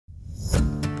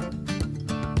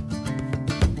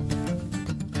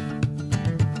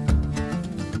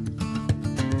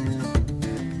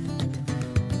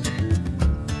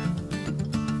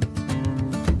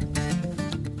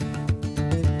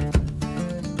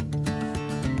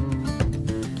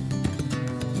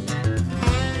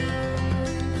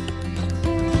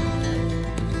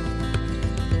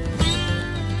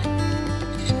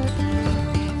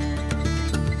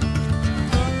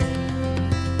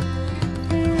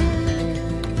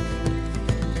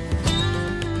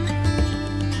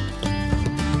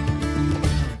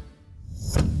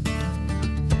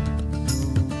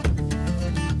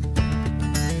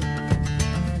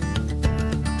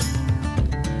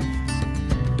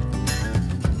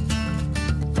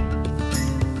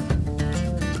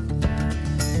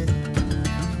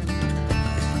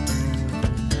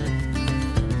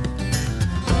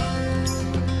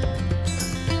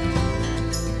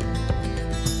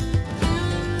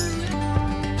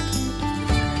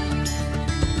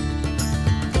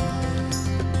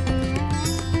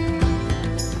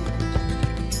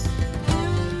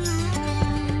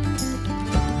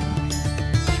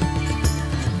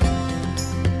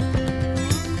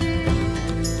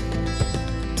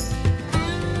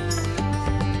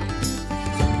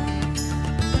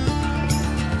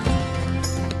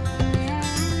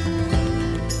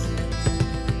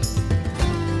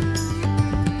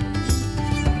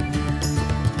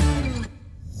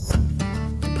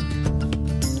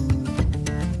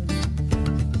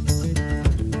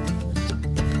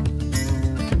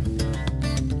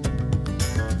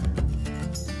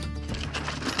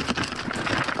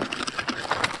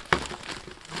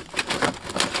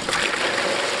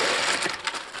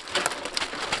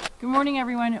morning,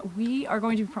 everyone. We are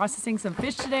going to be processing some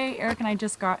fish today. Eric and I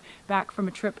just got back from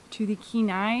a trip to the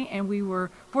Kenai, and we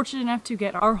were fortunate enough to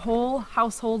get our whole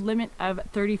household limit of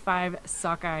 35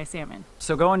 sockeye salmon.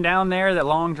 So going down there, that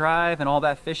long drive and all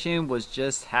that fishing was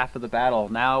just half of the battle.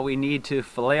 Now we need to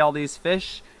fillet all these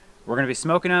fish. We're going to be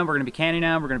smoking them, we're going to be canning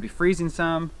them, we're going to be freezing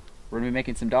some, we're going to be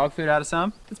making some dog food out of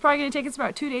some. It's probably going to take us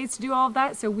about 2 days to do all of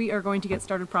that, so we are going to get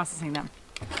started processing them.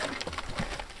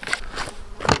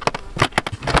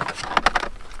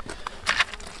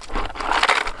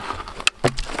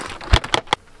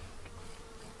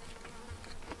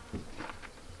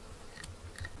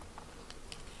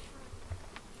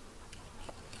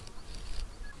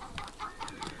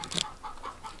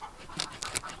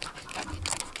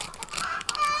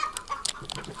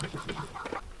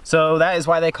 So that is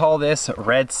why they call this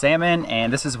red salmon,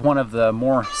 and this is one of the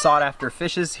more sought after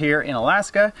fishes here in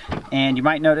Alaska. And you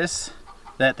might notice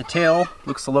that the tail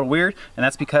looks a little weird, and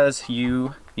that's because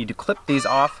you need to clip these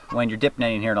off when you're dip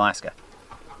netting here in Alaska.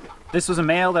 This was a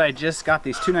male that I just got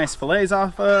these 2 nice fillets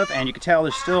off of, and you can tell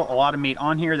there's still a lot of meat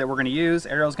on here that we're going to use.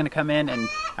 Arielle's going to come in, and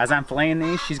as I'm filleting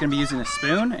these, she's going to be using a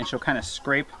spoon, and she'll kind of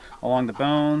scrape along the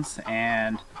bones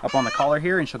and up on the collar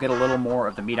here, and she'll get a little more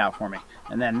of the meat out for me.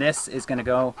 And then this is going to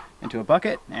go into a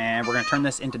bucket, and we're going to turn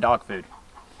this into dog food.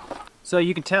 So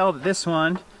you can tell that this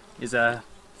one is a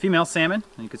female salmon,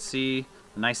 and you can see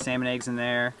the nice salmon eggs in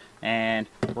there, and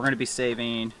we're going to be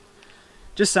saving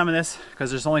just some of this because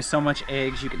there's only so much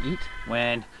eggs you can eat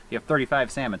when you have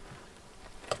 35 salmon.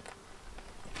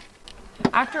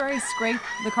 After I scrape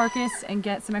the carcass and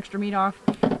get some extra meat off,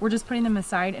 we're just putting them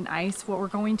aside in ice. What we're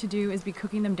going to do is be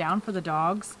cooking them down for the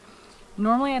dogs.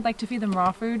 Normally I'd like to feed them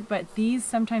raw food, but these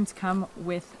sometimes come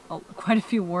with quite a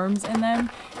few worms in them,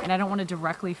 and I don't want to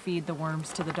directly feed the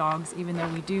worms to the dogs, even though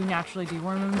we do naturally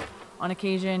deworm them on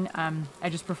occasion. I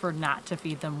just prefer not to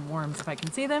feed them worms if I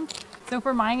can see them. So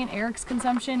for mine and Eric's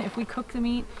consumption, if we cook the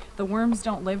meat, the worms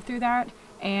don't live through that,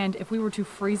 and if we were to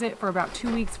freeze it for about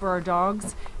 2 weeks for our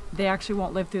dogs, they actually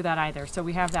won't live through that either. So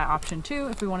we have that option too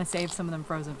if we want to save some of them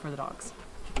frozen for the dogs.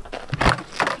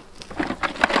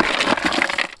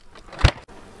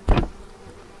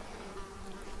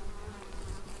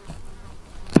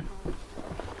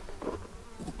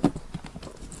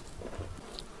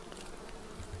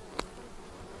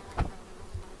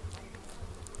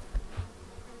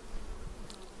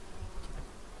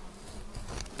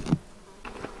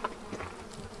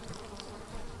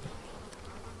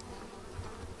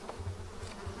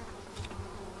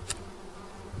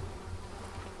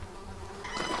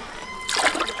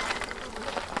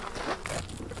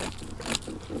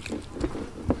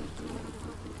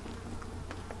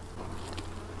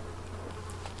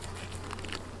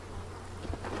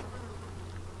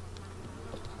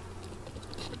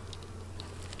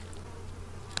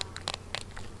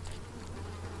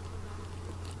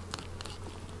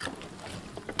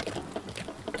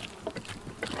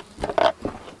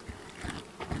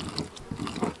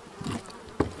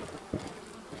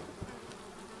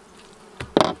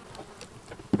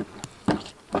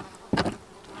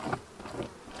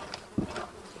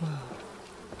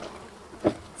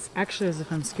 Actually, as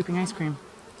if I'm scooping ice cream.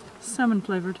 Salmon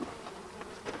flavored.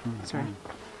 Sorry.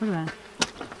 Look at that.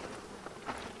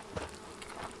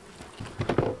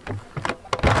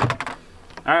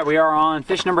 All right, we are on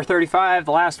fish number 35,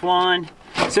 the last one.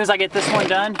 As soon as I get this one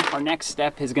done, our next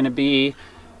step is going to be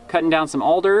cutting down some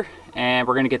alder, and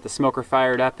we're going to get the smoker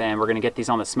fired up, and we're going to get these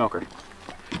on the smoker.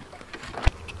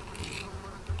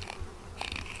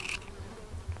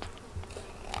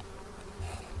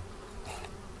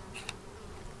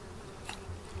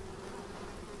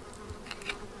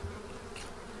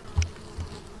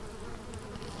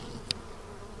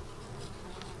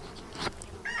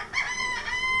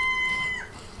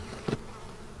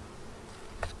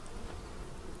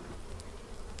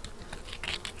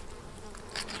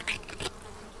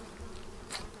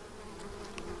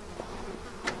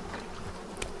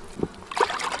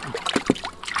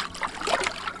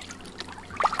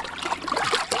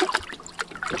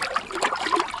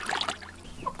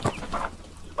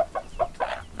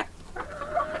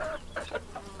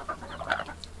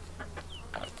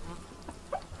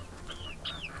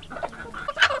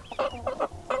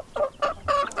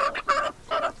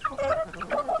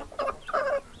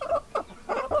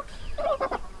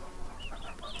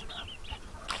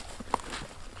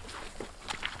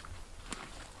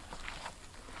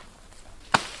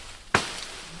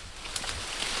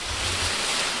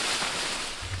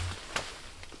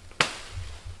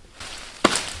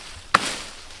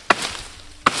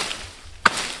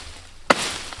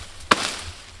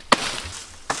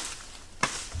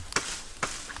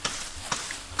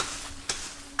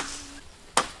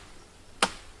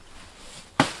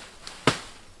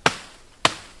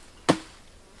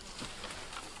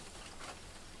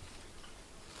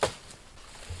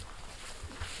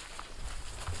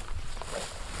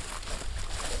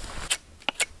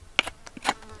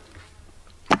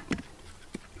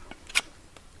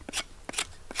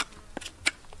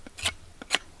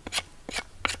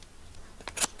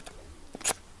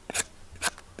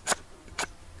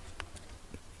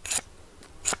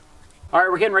 All right,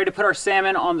 we're getting ready to put our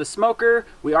salmon on the smoker.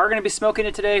 We are gonna be smoking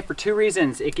it today for 2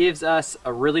 reasons. It gives us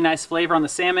a really nice flavor on the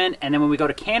salmon, and then when we go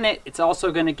to can it, it's also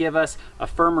gonna give us a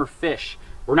firmer fish.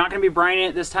 We're not gonna be brining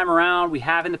it this time around. We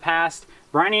have in the past.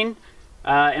 Brining,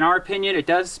 in our opinion, it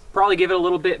does probably give it a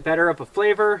little bit better of a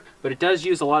flavor, but it does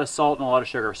use a lot of salt and a lot of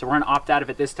sugar. So we're gonna opt out of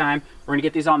it this time. We're gonna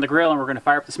get these on the grill and we're gonna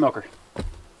fire up the smoker.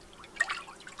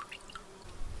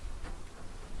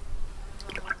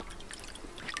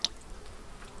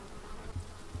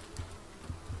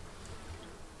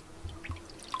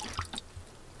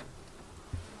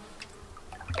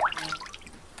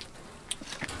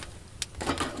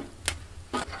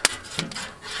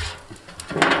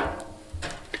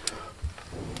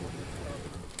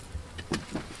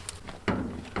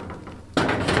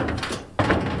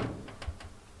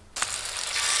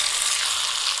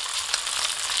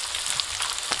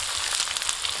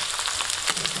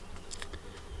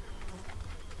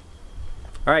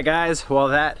 All right guys, while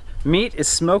that meat is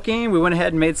smoking, we went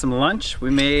ahead and made some lunch.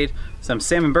 We made some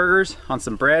salmon burgers on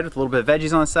some bread with a little bit of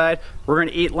veggies on the side. We're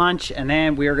gonna eat lunch and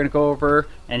then we are gonna go over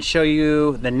and show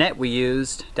you the net we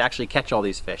used to actually catch all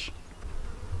these fish.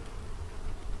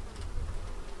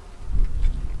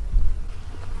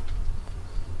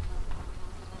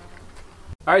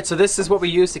 All right, so this is what we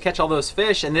used to catch all those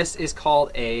fish, and this is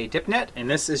called a dip net, and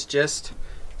this is just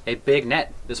a big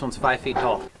net. This one's 5 feet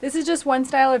tall. This is just one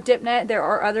style of dip net. There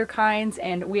are other kinds,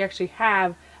 and we actually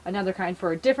have another kind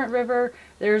for a different river.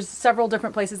 There's several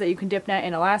different places that you can dip net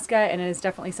in Alaska, and it is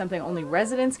definitely something only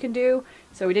residents can do.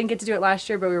 So we didn't get to do it last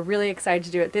year, but we were really excited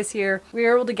to do it this year. We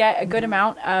were able to get a good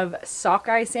amount of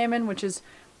sockeye salmon, which is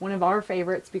one of our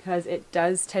favorites because it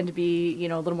does tend to be, you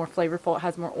know, a little more flavorful. It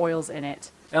has more oils in it.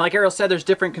 And like Arielle said, there's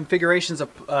different configurations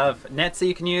of nets that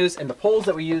you can use, and the poles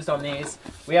that we used on these,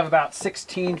 we have about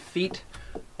 16 feet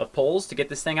of poles to get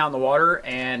this thing out in the water,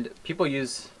 and people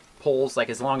use poles like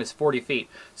as long as 40 feet.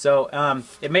 So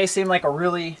it may seem like a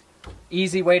really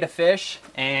easy way to fish,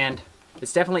 and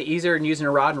it's definitely easier than using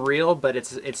a rod and reel, but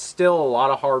it's still a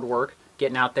lot of hard work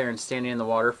getting out there and standing in the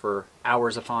water for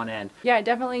hours upon end. Yeah, it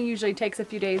definitely usually takes a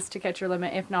few days to catch your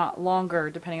limit, if not longer,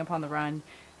 depending upon the run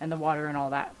and the water and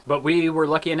all that. But we were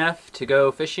lucky enough to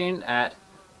go fishing at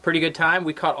pretty good time.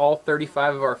 We caught all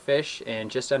 35 of our fish in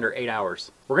just under 8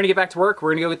 hours. We're gonna get back to work.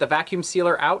 We're gonna go get the vacuum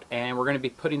sealer out, and we're gonna be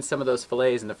putting some of those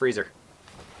fillets in the freezer.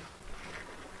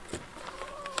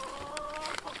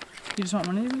 You just want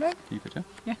one of these in the bag? You could too.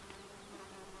 Yeah.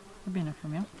 That'd be enough for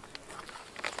me.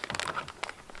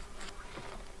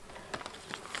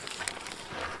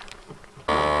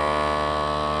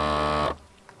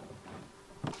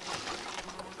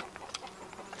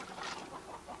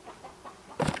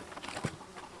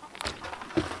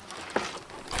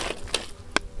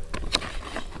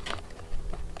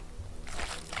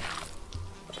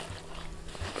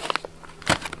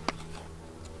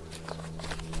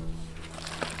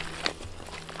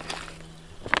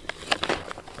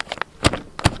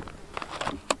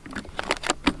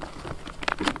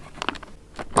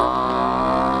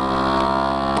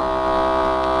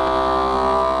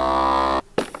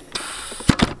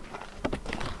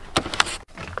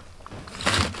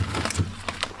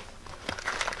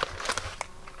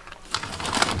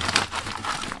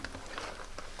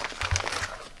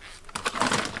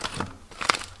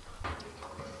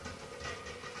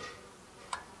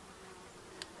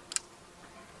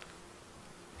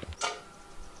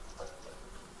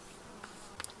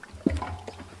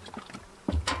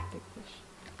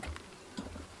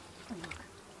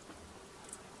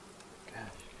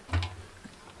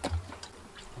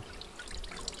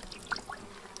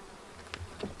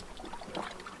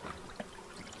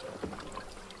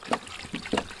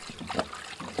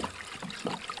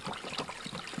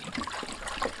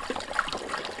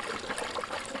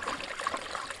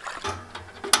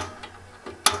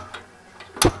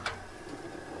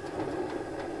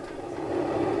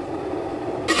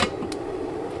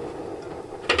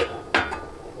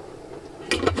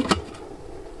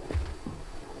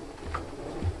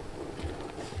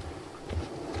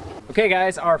 Okay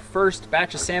guys, our first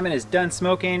batch of salmon is done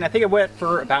smoking. I think it went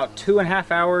for about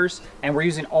 2.5 hours, and we're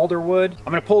using alder wood.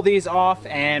 I'm gonna pull these off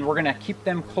and we're gonna keep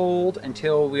them cold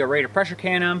until we are ready to pressure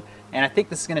can them. And I think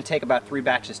this is gonna take about 3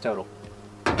 batches total.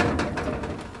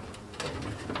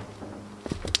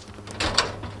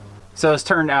 So it's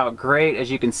turned out great, as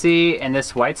you can see, and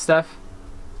this white stuff,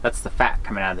 that's the fat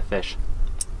coming out of the fish.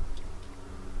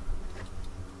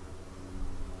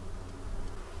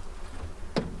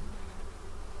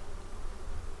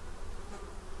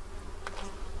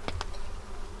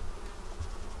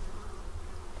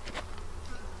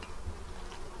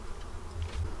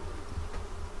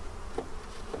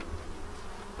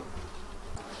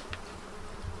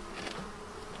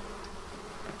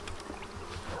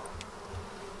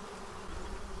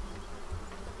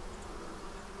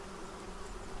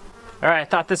 All right, I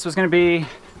thought this was gonna be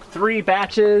 3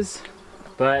 batches,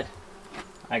 but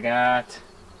I got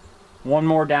one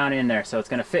more down in there, so it's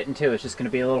gonna fit in 2. It's just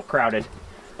gonna be a little crowded.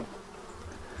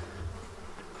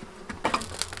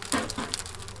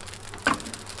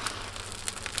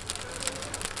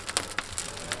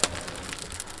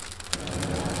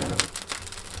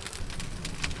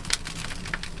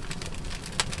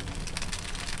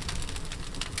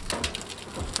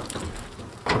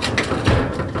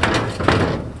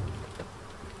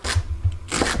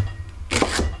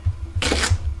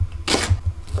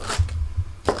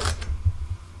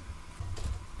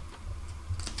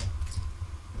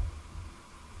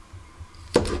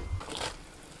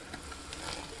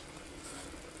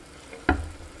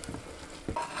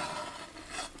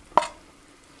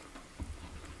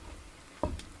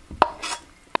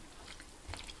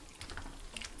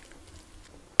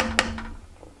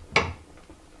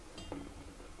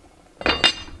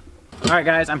 All right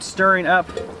guys, I'm stirring up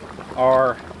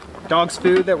our dog's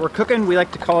food that we're cooking. We like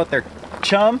to call it their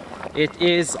chum. It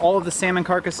is all of the salmon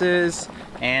carcasses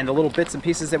and the little bits and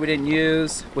pieces that we didn't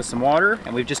use with some water.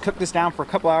 And we've just cooked this down for a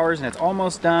couple hours and it's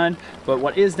almost done. But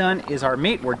what is done is our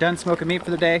meat. We're done smoking meat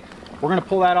for the day. We're gonna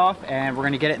pull that off and we're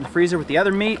gonna get it in the freezer with the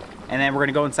other meat, and then we're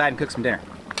gonna go inside and cook some dinner.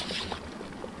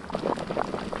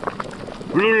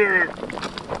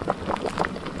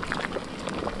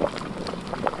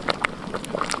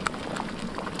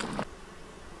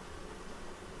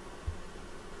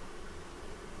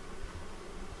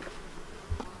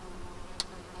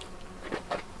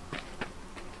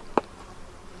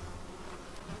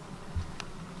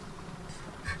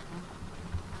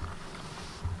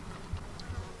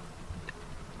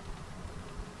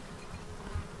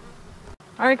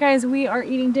 All right guys, we are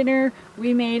eating dinner.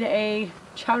 We made a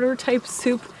chowder type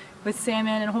soup with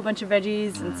salmon and a whole bunch of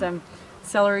veggies and some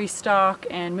celery stalk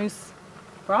and moose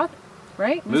broth,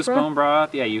 right? Moose bone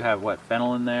broth. Yeah, you have what,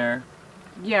 fennel in there?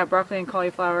 Yeah, broccoli and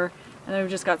cauliflower. And then we've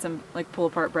just got some like pull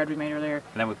apart bread we made earlier.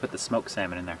 And then we put the smoked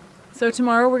salmon in there. So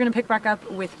tomorrow we're gonna pick back up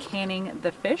with canning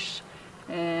the fish,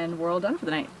 and we're all done for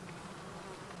the night.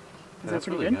 Is That's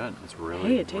that pretty really good? It's really,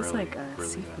 Hey, it tastes really, like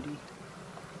really seafoody. good.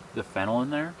 The fennel in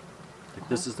there?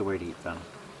 This is the way to eat fennel.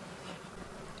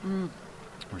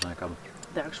 Where's my cup?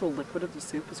 The actual liquid of the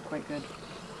soup is quite good.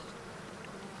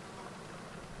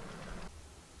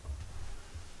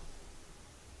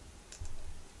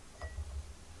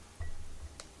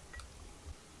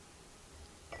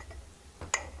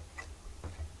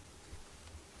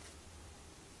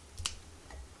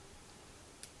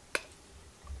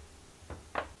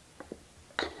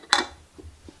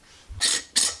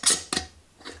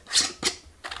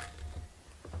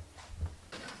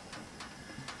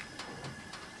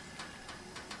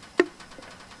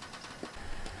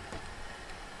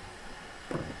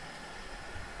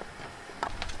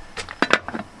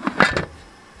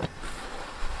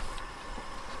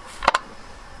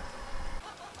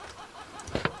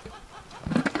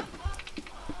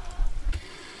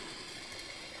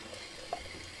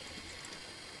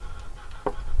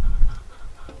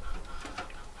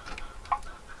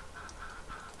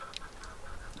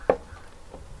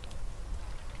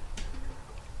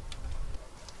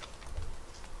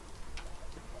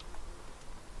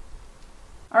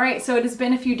 Alright, so it has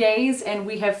been a few days and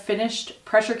we have finished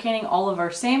pressure canning all of our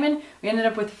salmon. We ended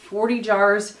up with 40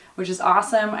 jars, which is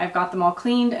awesome. I've got them all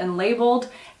cleaned and labeled.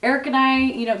 Eric and I,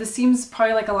 you know, this seems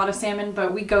probably like a lot of salmon,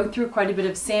 but we go through quite a bit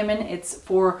of salmon. It's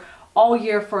for all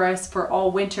year for us, for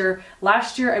all winter.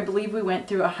 Last year, I believe we went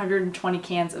through 120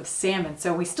 cans of salmon,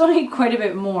 so we still need quite a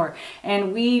bit more.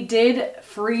 And we did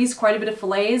freeze quite a bit of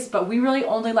fillets, but we really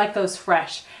only like those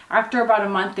fresh. After about a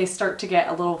month, they start to get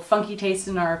a little funky taste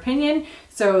in our opinion,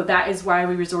 so that is why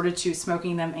we resorted to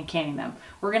smoking them and canning them.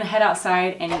 We're gonna head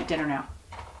outside and eat dinner now.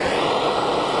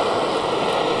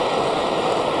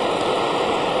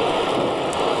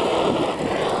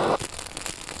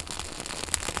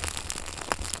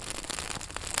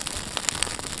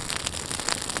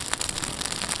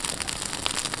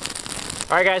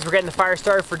 All right guys, we're getting the fire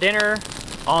started for dinner.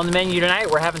 On the menu tonight,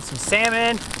 we're having some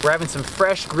salmon, we're having some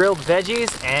fresh grilled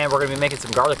veggies, and we're gonna be making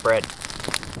some garlic bread.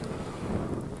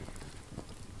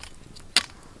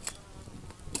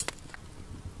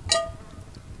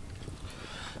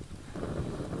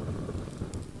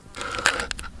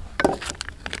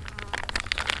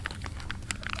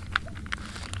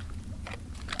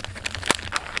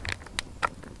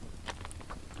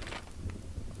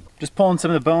 Just pulling some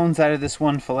of the bones out of this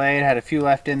one fillet. It had a few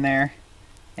left in there.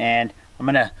 And I'm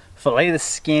gonna fillet the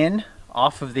skin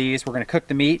off of these. We're gonna cook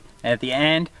the meat, and at the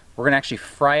end, we're gonna actually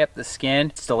fry up the skin.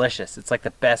 It's delicious. It's like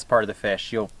the best part of the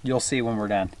fish. You'll see when we're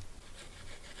done.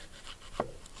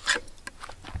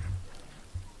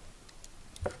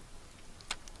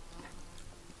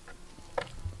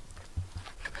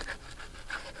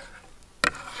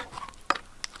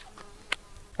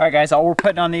 All right guys, all we're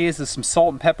putting on these is some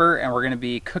salt and pepper, and we're gonna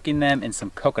be cooking them in some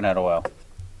coconut oil.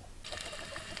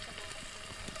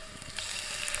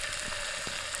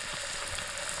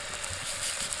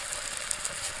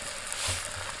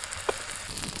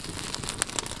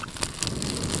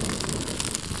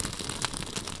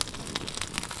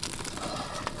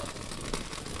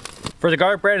 For the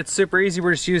garlic bread, it's super easy.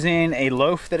 We're just using a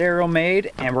loaf that Arielle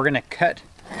made, and we're gonna cut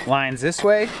lines this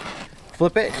way,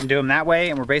 flip it and do them that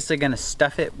way, and we're basically gonna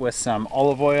stuff it with some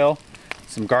olive oil,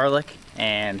 some garlic,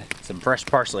 and some fresh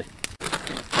parsley.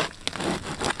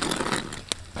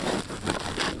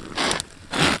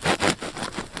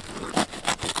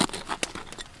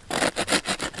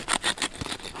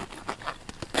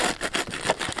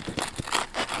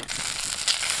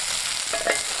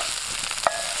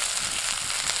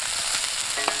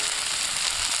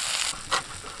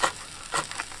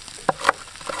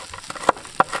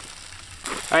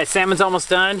 All right, salmon's almost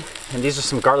done, and these are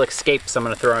some garlic scapes I'm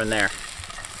gonna throw in there.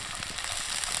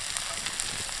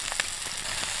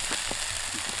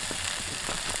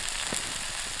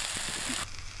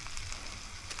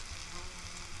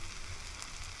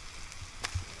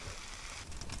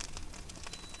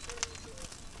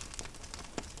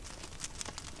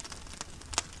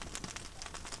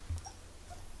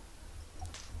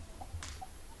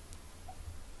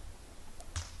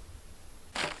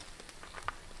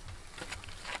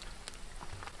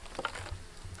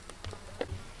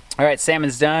 All right,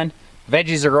 salmon's done.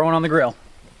 Veggies are going on the grill.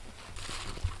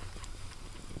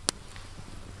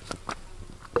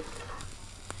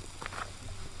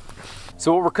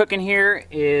 So what we're cooking here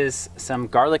is some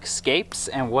garlic scapes,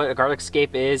 and what a garlic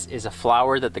scape is a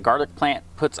flower that the garlic plant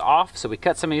puts off. So we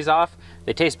cut some of these off.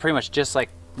 They taste pretty much just like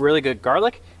really good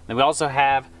garlic. And we also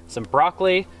have some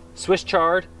broccoli, Swiss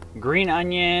chard, green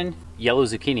onion, yellow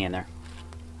zucchini in there.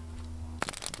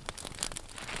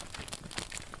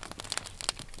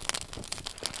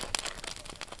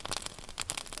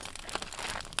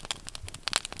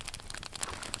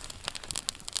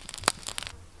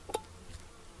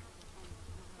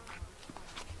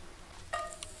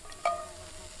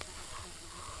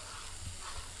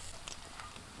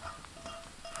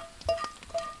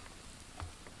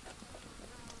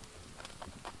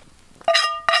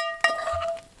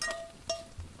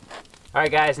 All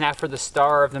right guys, now for the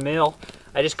star of the meal.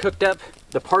 I just cooked up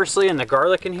the parsley and the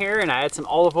garlic in here, and I add some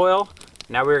olive oil.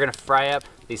 Now we're gonna fry up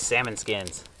these salmon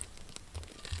skins.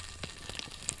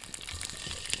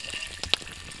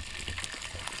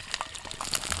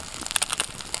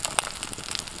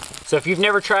 So if you've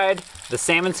never tried the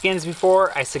salmon skins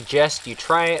before, I suggest you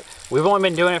try it. We've only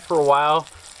been doing it for a while,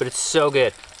 but it's so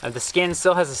good. The skin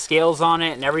still has the scales on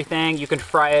it and everything. You can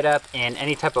fry it up in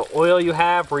any type of oil you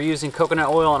have. We're using coconut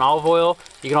oil and olive oil.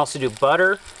 You can also do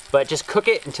butter, but just cook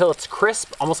it until it's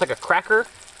crisp, almost like a cracker,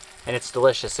 and it's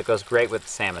delicious. It goes great with the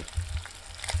salmon.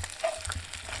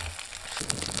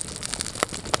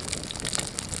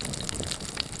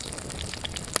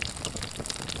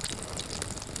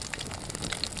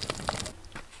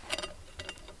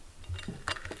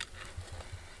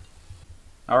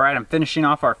 All right, I'm finishing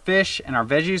off our fish and our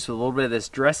veggies with a little bit of this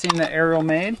dressing that Arielle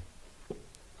made.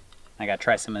 I gotta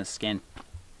try some of the skin.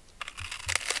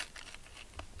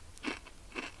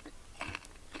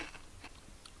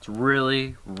 It's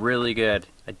really, really good.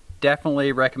 I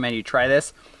definitely recommend you try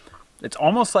this. It's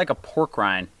almost like a pork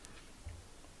rind.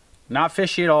 Not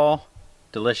fishy at all,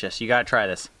 delicious. You gotta try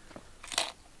this.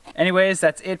 Anyways,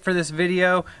 that's it for this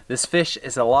video. This fish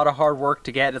is a lot of hard work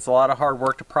to get. It's a lot of hard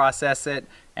work to process it,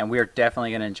 and we are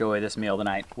definitely gonna enjoy this meal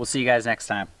tonight. We'll see you guys next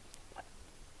time.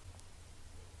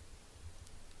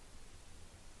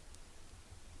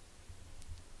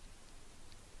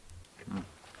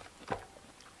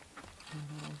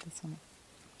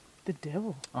 The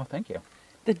dill. Oh, thank you.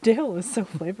 The dill is so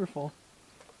flavorful.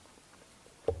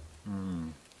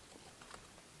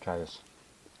 Try this.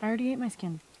 I already ate my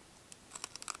skin.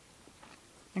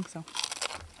 I think so.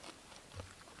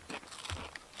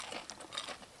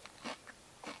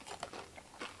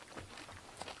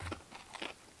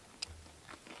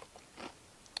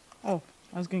 Oh,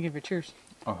 I was gonna give you cheers.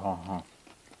 Oh,